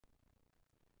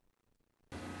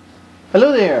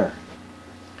Hello there,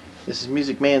 this is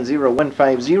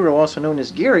MusicMan0150, also known as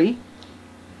Gary,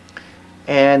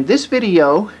 and this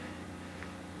video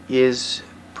is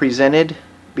presented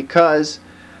because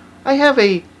I have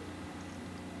a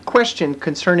question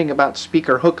concerning about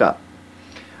speaker hookup.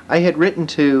 I had written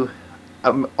to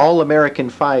All American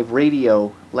 5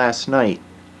 Radio last night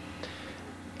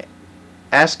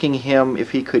asking him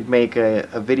if he could make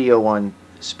a video on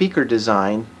speaker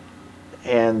design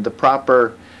and the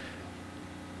proper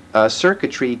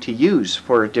circuitry to use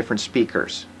for different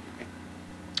speakers,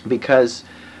 because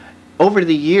over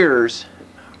the years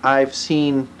I've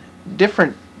seen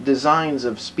different designs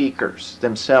of speakers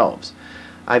themselves.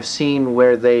 I've seen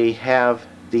where they have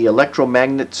the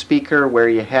electromagnet speaker, where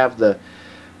you have the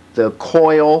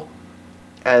coil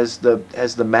as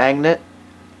the magnet,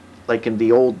 like in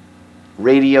the old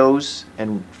radios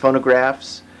and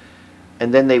phonographs,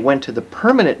 and then they went to the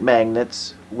permanent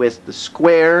magnets with the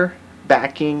square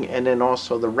backing and then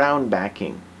also the round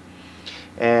backing,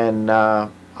 and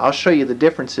I'll show you the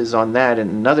differences on that in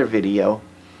another video.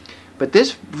 But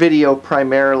this video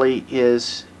primarily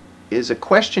is a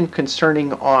question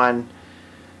concerning on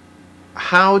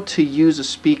how to use a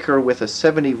speaker with a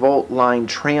 70-volt line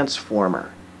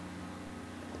transformer,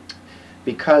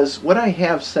 because what I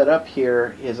have set up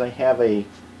here is I have a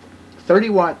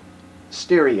 30-watt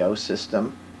stereo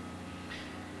system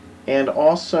and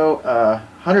also a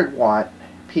 100-watt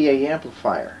PA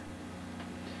amplifier.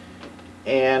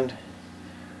 And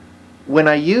when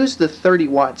I use the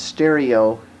 30-watt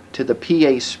stereo to the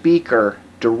PA speaker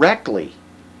directly,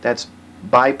 that's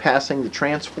bypassing the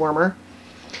transformer,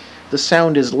 the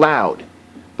sound is loud.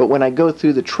 But when I go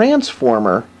through the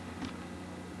transformer,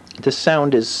 the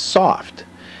sound is soft.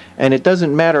 And it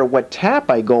doesn't matter what tap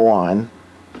I go on,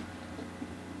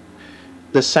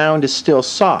 the sound is still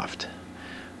soft.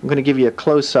 I'm going to give you a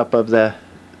close-up of the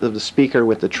speaker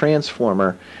with the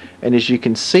transformer, and as you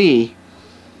can see,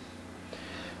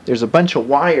 there's a bunch of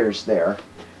wires there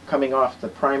coming off the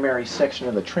primary section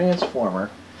of the transformer,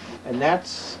 and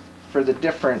that's for the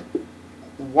different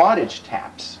wattage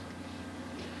taps.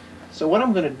 So what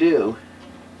I'm going to do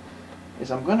is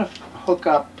I'm going to hook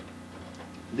up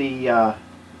the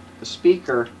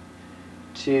speaker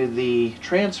to the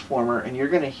transformer, and you're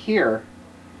going to hear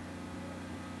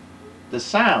the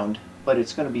sound, but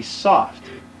it's going to be soft.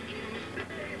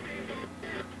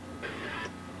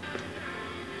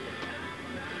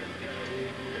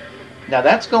 Now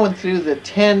that's going through the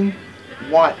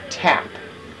 10-watt tap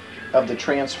of the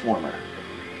transformer,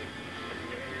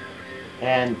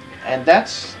 and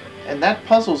that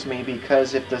puzzles me,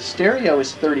 because if the stereo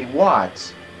is 30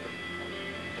 watts,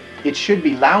 it should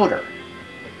be louder,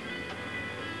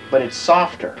 but it's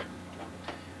softer.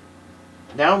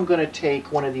 Now I'm going to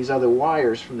take one of these other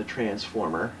wires from the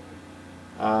transformer,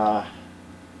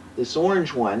 this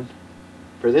orange one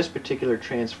for this particular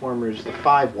transformer is the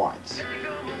 5 watts.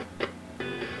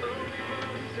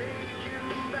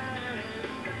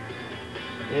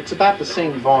 It's about the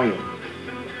same volume.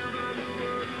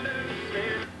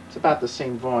 It's about the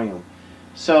same volume.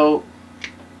 So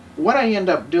what I end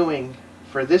up doing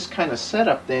for this kind of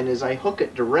setup then is I hook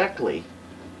it directly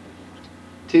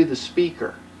to the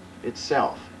speaker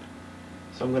itself.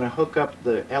 So I'm going to hook up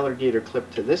the alligator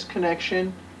clip to this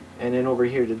connection and then over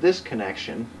here to this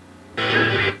connection.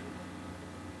 And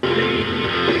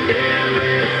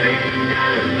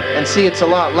see, it's a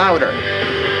lot louder.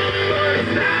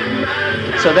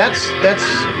 So that's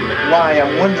why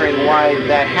I'm wondering why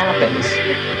that happens.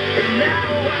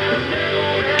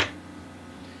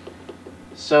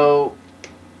 So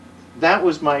that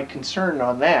was my concern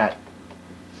on that,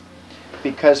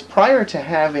 because prior to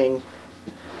having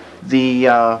the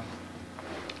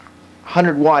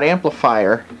 100-watt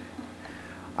amplifier,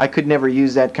 I could never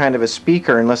use that kind of a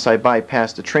speaker unless I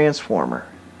bypassed the transformer.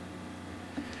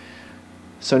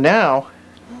 So now,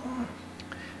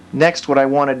 next what I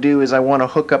want to do is I want to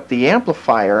hook up the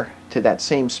amplifier to that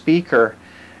same speaker,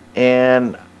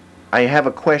 and I have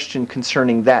a question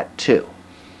concerning that too.